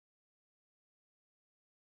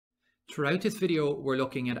Throughout this video, we're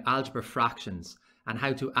looking at algebra fractions and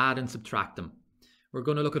how to add and subtract them. We're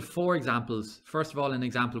going to look at 4 examples. First of all, in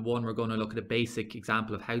example 1, we're going to look at a basic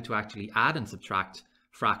example of how to actually add and subtract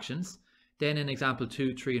fractions. Then in example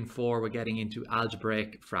 2, 3 and 4, we're getting into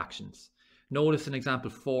algebraic fractions. Notice in example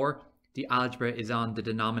 4, the algebra is on the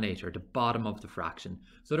denominator, the bottom of the fraction.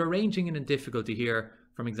 So they're ranging in difficulty here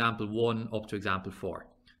from example 1 up to example 4.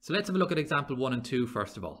 So let's have a look at example 1 and 2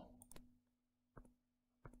 first of all.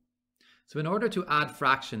 So in order to add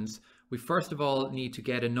fractions, we first of all need to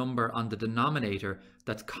get a number on the denominator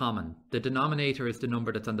that's common. The denominator is the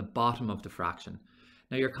number that's on the bottom of the fraction.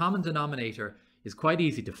 Now your common denominator is quite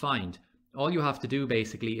easy to find. All you have to do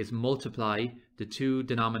basically is multiply the 2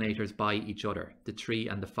 denominators by each other, the 3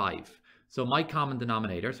 and the 5. So my common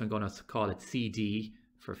denominator, so I'm going to call it CD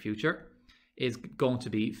for future, is going to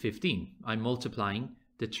be 15. I'm multiplying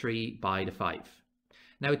the 3 by the 5.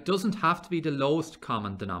 Now it doesn't have to be the lowest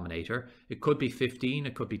common denominator. It could be 15,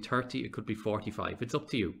 it could be 30, it could be 45. It's up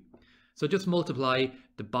to you. So just multiply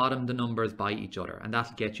the bottom the numbers by each other and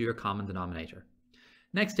that'll get you your common denominator.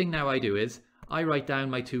 Next thing now I do is I write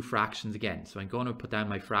down my 2 fractions again. So I'm going to put down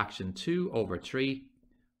my fraction 2 over 3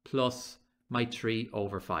 plus my 3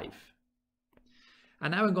 over 5.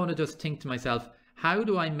 And now I'm going to just think to myself, how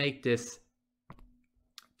do I make this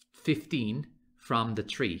 15 from the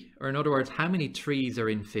 3? Or in other words, how many 3's are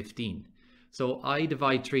in 15? So I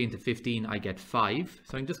divide 3 into 15, I get 5.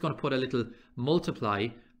 So I'm just going to put a little multiply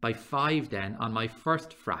by 5 then on my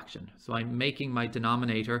first fraction. So I'm making my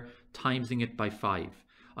denominator timesing it by 5.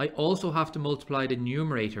 I also have to multiply the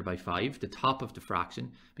numerator by 5, the top of the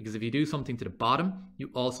fraction, because if you do something to the bottom, you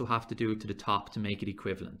also have to do it to the top to make it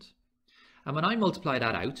equivalent. And when I multiply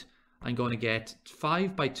that out, I'm going to get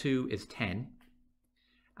 5 by 2 is 10.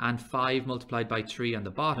 And 5 multiplied by 3 on the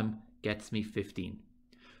bottom gets me 15.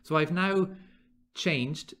 So I've now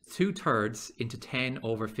changed 2/3 into 10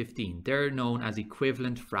 over 15. They're known as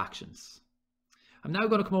equivalent fractions. I'm now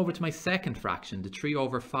going to come over to my second fraction, the 3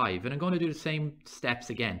 over 5, and I'm going to do the same steps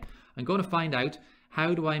again. I'm going to find out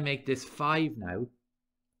how do I make this 5 now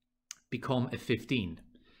become a 15.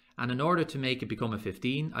 And in order to make it become a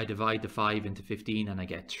 15, I divide the 5 into 15 and I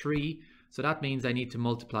get 3. So that means I need to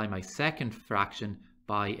multiply my second fraction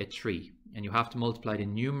by a 3, and you have to multiply the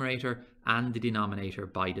numerator and the denominator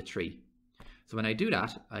by the 3. So when I do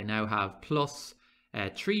that, I now have plus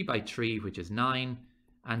 3 by 3, which is 9,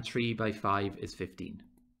 and 3 by 5 is 15.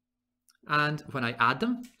 And when I add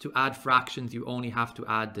them, to add fractions, you only have to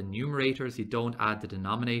add the numerators, you don't add the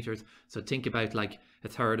denominators. So think about like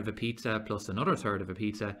 1/3 of a pizza plus another 1/3 of a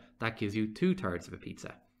pizza, that gives you 2/3 of a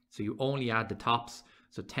pizza. So you only add the tops,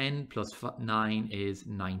 so 10 plus 9 is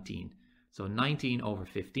 19. So 19 over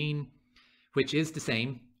 15, which is the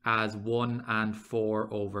same as 1 and 4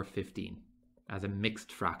 over 15 as a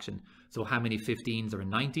mixed fraction. So how many 15s are in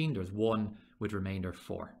 19? There's 1 with remainder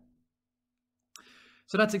 4.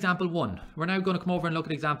 So that's example 1. We're now going to come over and look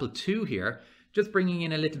at example 2 here, just bringing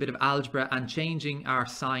in a little bit of algebra and changing our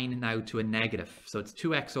sign now to a negative. So it's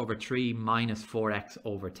 2x over 3 minus 4x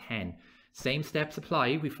over 10. Same steps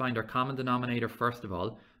apply. We find our common denominator first of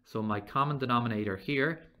all. So my common denominator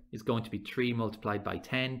here is going to be 3 multiplied by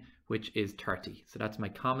 10, which is 30. So that's my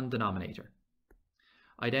common denominator.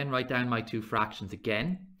 I then write down my 2 fractions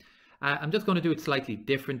again. I'm just going to do it slightly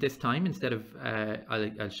different this time. Instead of,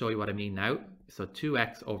 I'll show you what I mean now. So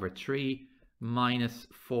 2x over 3 minus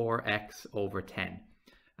 4x over 10.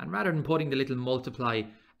 And rather than putting the little multiply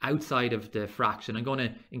outside of the fraction, I'm going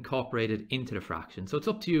to incorporate it into the fraction. So it's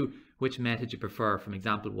up to you which method you prefer from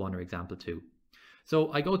example 1 or example 2.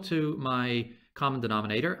 So I go to my common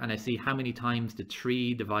denominator and I see how many times the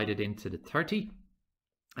 3 divided into the 30,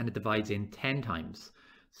 and it divides in 10 times.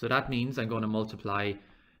 So that means I'm going to multiply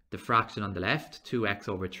the fraction on the left, 2x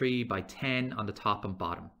over 3, by 10 on the top and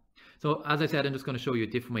bottom. So as I said, I'm just going to show you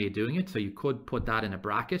a different way of doing it. So you could put that in a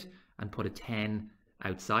bracket and put a 10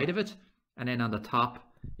 outside of it, and then on the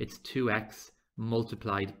top it's 2x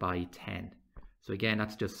multiplied by 10. So again,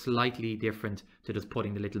 that's just slightly different to just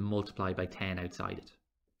putting the little multiply by 10 outside it.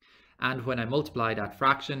 And when I multiply that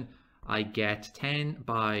fraction, I get 10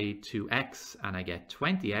 by 2x and I get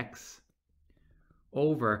 20x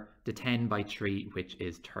over the 10 by 3, which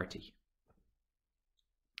is 30.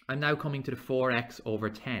 I'm now coming to the 4x over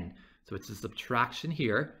 10. So it's a subtraction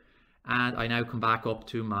here. And I now come back up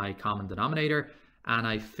to my common denominator and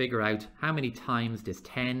I figure out how many times this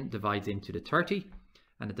 10 divides into the 30,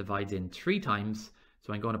 and it divides in 3 times.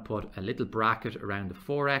 So I'm going to put a little bracket around the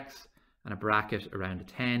 4x and a bracket around the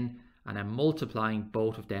 10. And I'm multiplying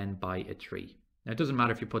both of them by a 3. Now it doesn't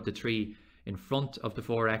matter if you put the 3 in front of the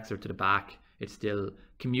 4x or to the back, it's still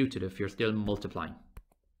commutative, you're still multiplying.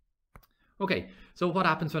 Okay, so what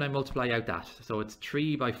happens when I multiply out that? So it's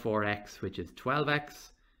 3 by 4x, which is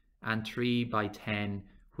 12x, and 3 by 10,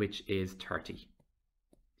 which is 30.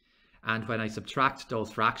 And when I subtract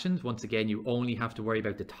those fractions, once again, you only have to worry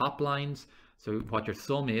about the top lines. So what your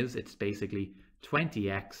sum is, it's basically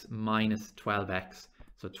 20x minus 12x.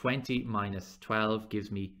 So 20 minus 12 gives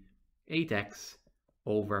me 8x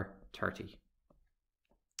over 30.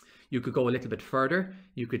 You could go a little bit further.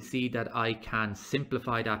 You could see that I can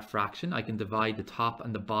simplify that fraction. I can divide the top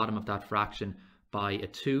and the bottom of that fraction by a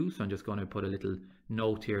 2. So I'm just going to put a little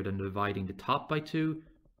note here that I'm dividing the top by 2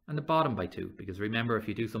 and the bottom by 2. Because remember, if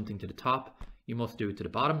you do something to the top, you must do it to the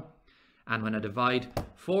bottom. And when I divide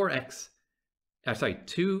 2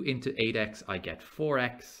 into 8x, I get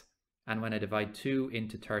 4x. And when I divide 2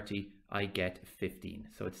 into 30, I get 15.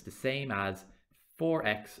 So it's the same as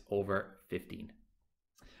 4x over 15.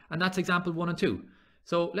 And that's example 1 and 2.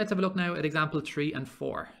 So let's have a look now at example 3 and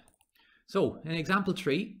 4. So in example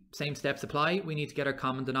 3, same steps apply. We need to get our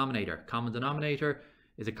common denominator. Common denominator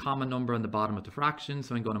is a common number on the bottom of the fraction.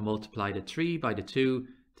 So I'm going to multiply the 3 by the 2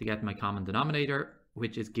 to get my common denominator,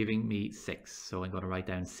 which is giving me 6. So I'm going to write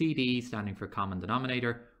down CD, standing for common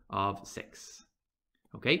denominator of 6.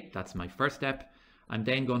 Okay, that's my first step. I'm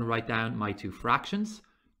then going to write down my two fractions,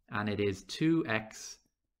 and it is 2x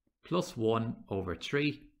plus 1 over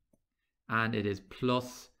 3. And it is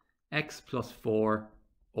plus x plus 4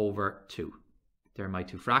 over 2. They're my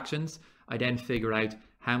two fractions. I then figure out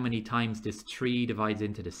how many times this 3 divides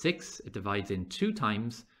into the 6. It divides in 2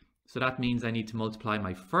 times. So that means I need to multiply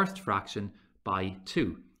my first fraction by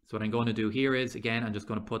 2. So what I'm going to do here is, again, I'm just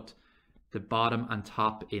going to put the bottom and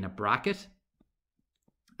top in a bracket.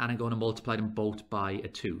 And I'm going to multiply them both by a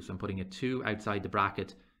 2. So I'm putting a 2 outside the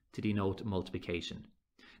bracket to denote multiplication.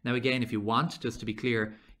 Now again, if you want, just to be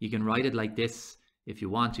clear, you can write it like this. If you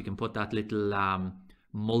want, you can put that little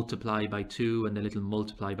multiply by 2 and the little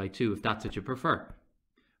multiply by 2 if that's what you prefer.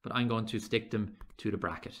 But I'm going to stick them to the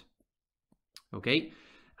bracket. Okay,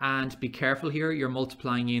 and be careful here, you're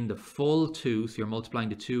multiplying in the full 2, so you're multiplying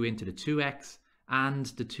the 2 into the 2x and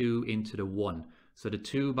the 2 into the 1. So the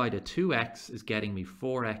 2 by the 2x is getting me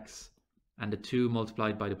 4x, and the 2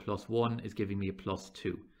 multiplied by the plus 1 is giving me a plus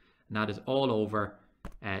 2. And that is all over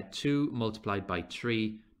 2 multiplied by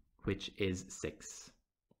 3, which is 6.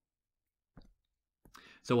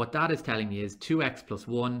 So what that is telling me is 2x plus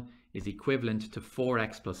 1 is equivalent to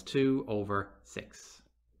 4x plus 2 over 6.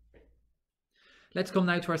 Let's come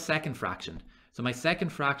now to our second fraction. So my second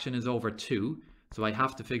fraction is over 2. So I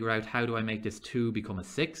have to figure out, how do I make this 2 become a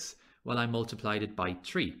 6? Well, I multiplied it by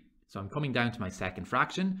 3. So I'm coming down to my second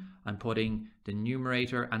fraction. I'm putting the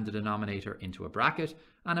numerator and the denominator into a bracket,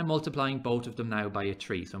 and I'm multiplying both of them now by a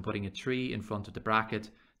 3. So I'm putting a 3 in front of the bracket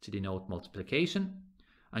to denote multiplication.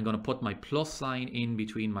 I'm going to put my plus sign in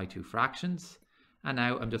between my two fractions. And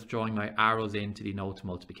now I'm just drawing my arrows in to denote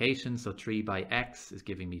multiplication. So 3 by x is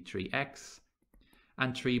giving me 3x.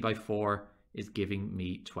 And 3 by 4 is giving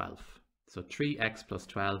me 12. So 3x plus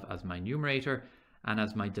 12 as my numerator. And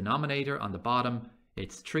as my denominator on the bottom,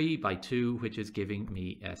 it's 3 by 2, which is giving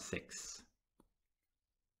me a 6.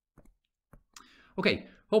 Okay,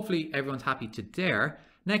 hopefully everyone's happy to there.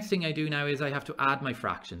 Next thing I do now is I have to add my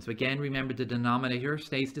fractions. So again, remember the denominator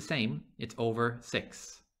stays the same. It's over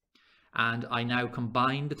 6. And I now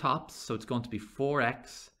combine the tops. So it's going to be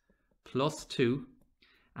 4x plus 2.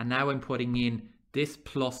 And now I'm putting in this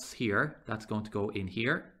plus here. That's going to go in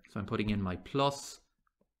here. So I'm putting in my plus.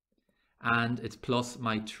 And it's plus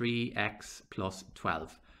my 3x plus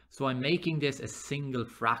 12. So I'm making this a single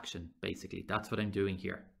fraction, basically. That's what I'm doing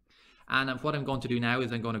here. And what I'm going to do now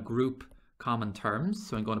is I'm going to group common terms.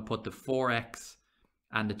 So I'm going to put the 4x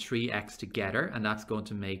and the 3x together, and that's going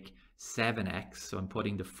to make 7x. So I'm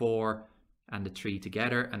putting the 4 and the 3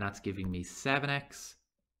 together, and that's giving me 7x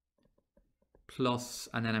plus,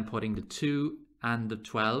 and then I'm putting the 2 and the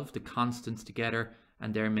 12, the constants together,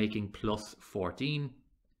 and they're making plus 14.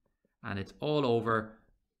 And it's all over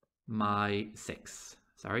my 6.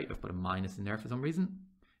 Sorry, I've put a minus in there for some reason.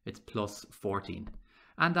 It's plus 14.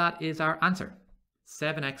 And that is our answer.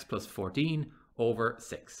 7x plus 14 over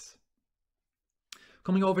 6.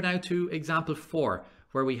 Coming over now to example 4,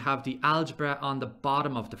 where we have the algebra on the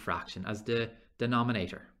bottom of the fraction as the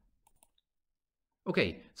denominator.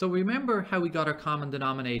 Okay, so remember how we got our common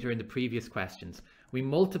denominator in the previous questions. We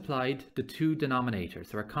multiplied the two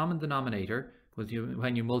denominators. So our common denominator was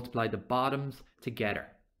when you multiply the bottoms together.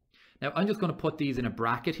 Now I'm just going to put these in a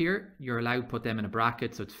bracket here. You're allowed to put them in a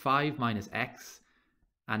bracket. So it's 5 minus x,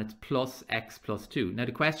 and it's plus x plus 2. Now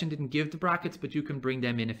the question didn't give the brackets, but you can bring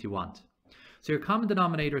them in if you want. So your common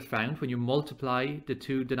denominator is found when you multiply the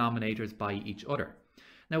two denominators by each other.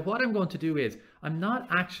 Now what I'm going to do is, I'm not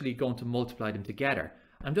actually going to multiply them together.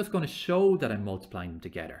 I'm just going to show that I'm multiplying them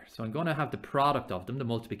together. So I'm going to have the product of them, the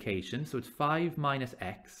multiplication. So it's 5 minus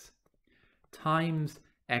x times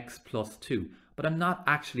x plus 2. But I'm not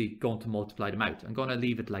actually going to multiply them out. I'm going to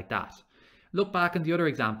leave it like that. Look back in the other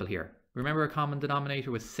example here. Remember, our common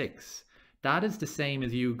denominator was 6. That is the same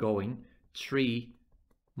as you going 3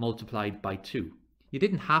 multiplied by 2. You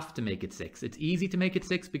didn't have to make it 6. It's easy to make it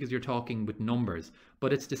 6 because you're talking with numbers,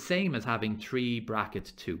 but it's the same as having 3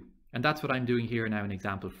 bracket 2. And that's what I'm doing here now in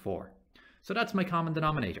example 4. So that's my common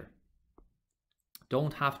denominator.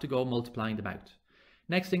 Don't have to go multiplying them out.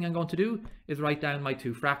 Next thing I'm going to do is write down my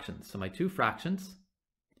two fractions. So my two fractions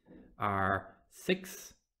are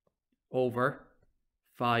 6 over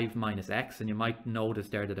 5 minus x, and you might notice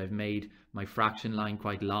there that I've made my fraction line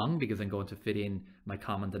quite long because I'm going to fit in my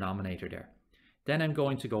common denominator there. Then I'm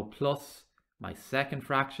going to go plus my second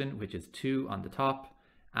fraction, which is 2 on the top,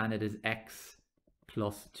 and it is x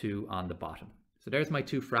plus 2 on the bottom. So there's my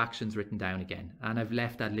two fractions written down again, and I've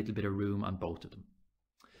left that little bit of room on both of them.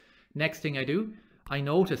 Next thing I do, I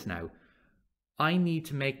notice now, I need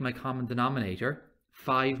to make my common denominator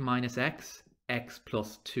 5 minus x, x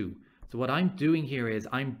plus 2. So what I'm doing here is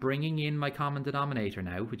I'm bringing in my common denominator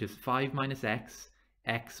now, which is 5 minus x,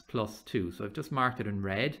 x plus 2. So I've just marked it in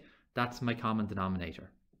red. That's my common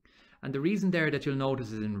denominator. And the reason there that you'll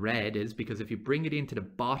notice it in red is because if you bring it into the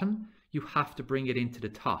bottom, you have to bring it into the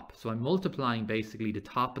top. So I'm multiplying basically the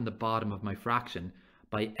top and the bottom of my fraction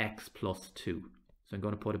by x plus 2. So I'm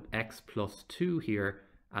going to put x plus 2 here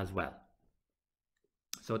as well.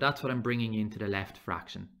 So that's what I'm bringing into the left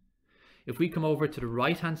fraction. If we come over to the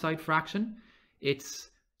right hand side fraction, it's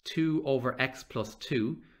 2 over x plus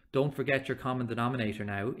 2. Don't forget your common denominator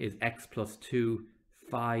now is x plus 2,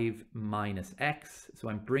 5 minus x. So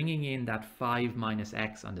I'm bringing in that 5 minus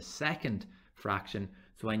x on the second fraction.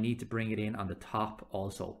 So I need to bring it in on the top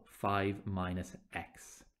also, 5 minus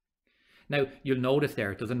x. Now you'll notice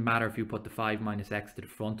there, it doesn't matter if you put the 5 minus x to the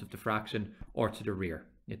front of the fraction or to the rear.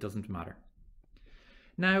 It doesn't matter.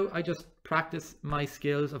 Now I just practice my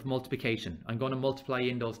skills of multiplication. I'm going to multiply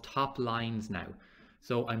in those top lines now.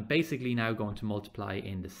 So I'm basically now going to multiply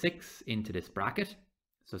in the 6 into this bracket.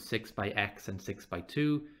 So 6 by x and 6 by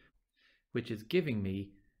 2, which is giving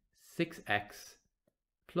me 6x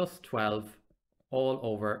plus 12 all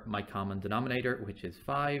over my common denominator, which is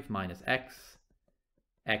 5 minus x,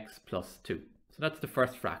 x plus 2. So that's the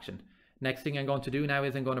first fraction. Next thing I'm going to do now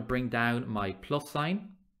is I'm going to bring down my plus sign.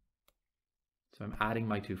 So I'm adding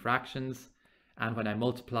my two fractions, and when I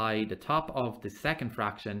multiply the top of the second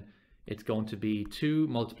fraction, it's going to be 2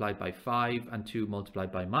 multiplied by 5 and 2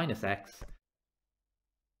 multiplied by minus x,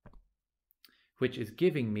 which is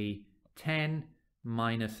giving me 10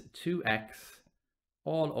 minus 2x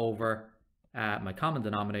all over my common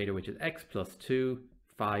denominator, which is x plus 2,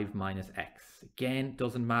 5 minus x. Again,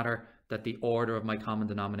 doesn't matter that the order of my common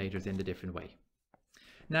denominator is in the different way.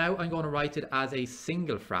 Now I'm going to write it as a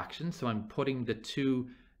single fraction. So I'm putting the two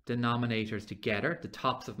denominators together, the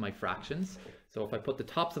tops of my fractions. So if I put the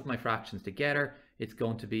tops of my fractions together, it's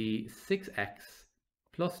going to be 6x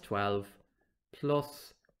plus 12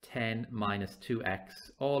 plus 10 minus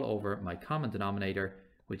 2x all over my common denominator,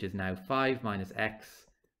 which is now 5 minus x,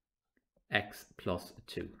 x plus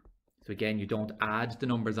 2. So again, you don't add the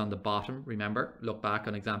numbers on the bottom. Remember, look back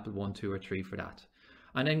on example 1, 2, or 3 for that.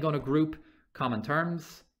 I'm then going to group common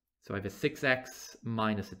terms. So I have a 6x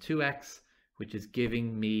minus a 2x, which is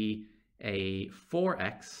giving me a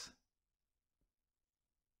 4x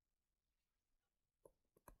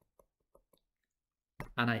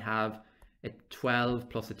and I have a 12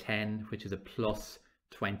 plus a 10, which is a plus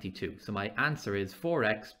 22. So my answer is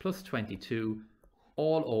 4x plus 22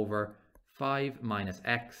 all over 5 minus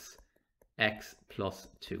x, x plus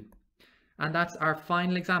 2. And that's our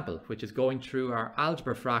final example, which is going through our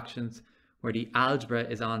algebra fractions where the algebra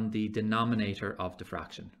is on the denominator of the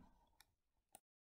fraction.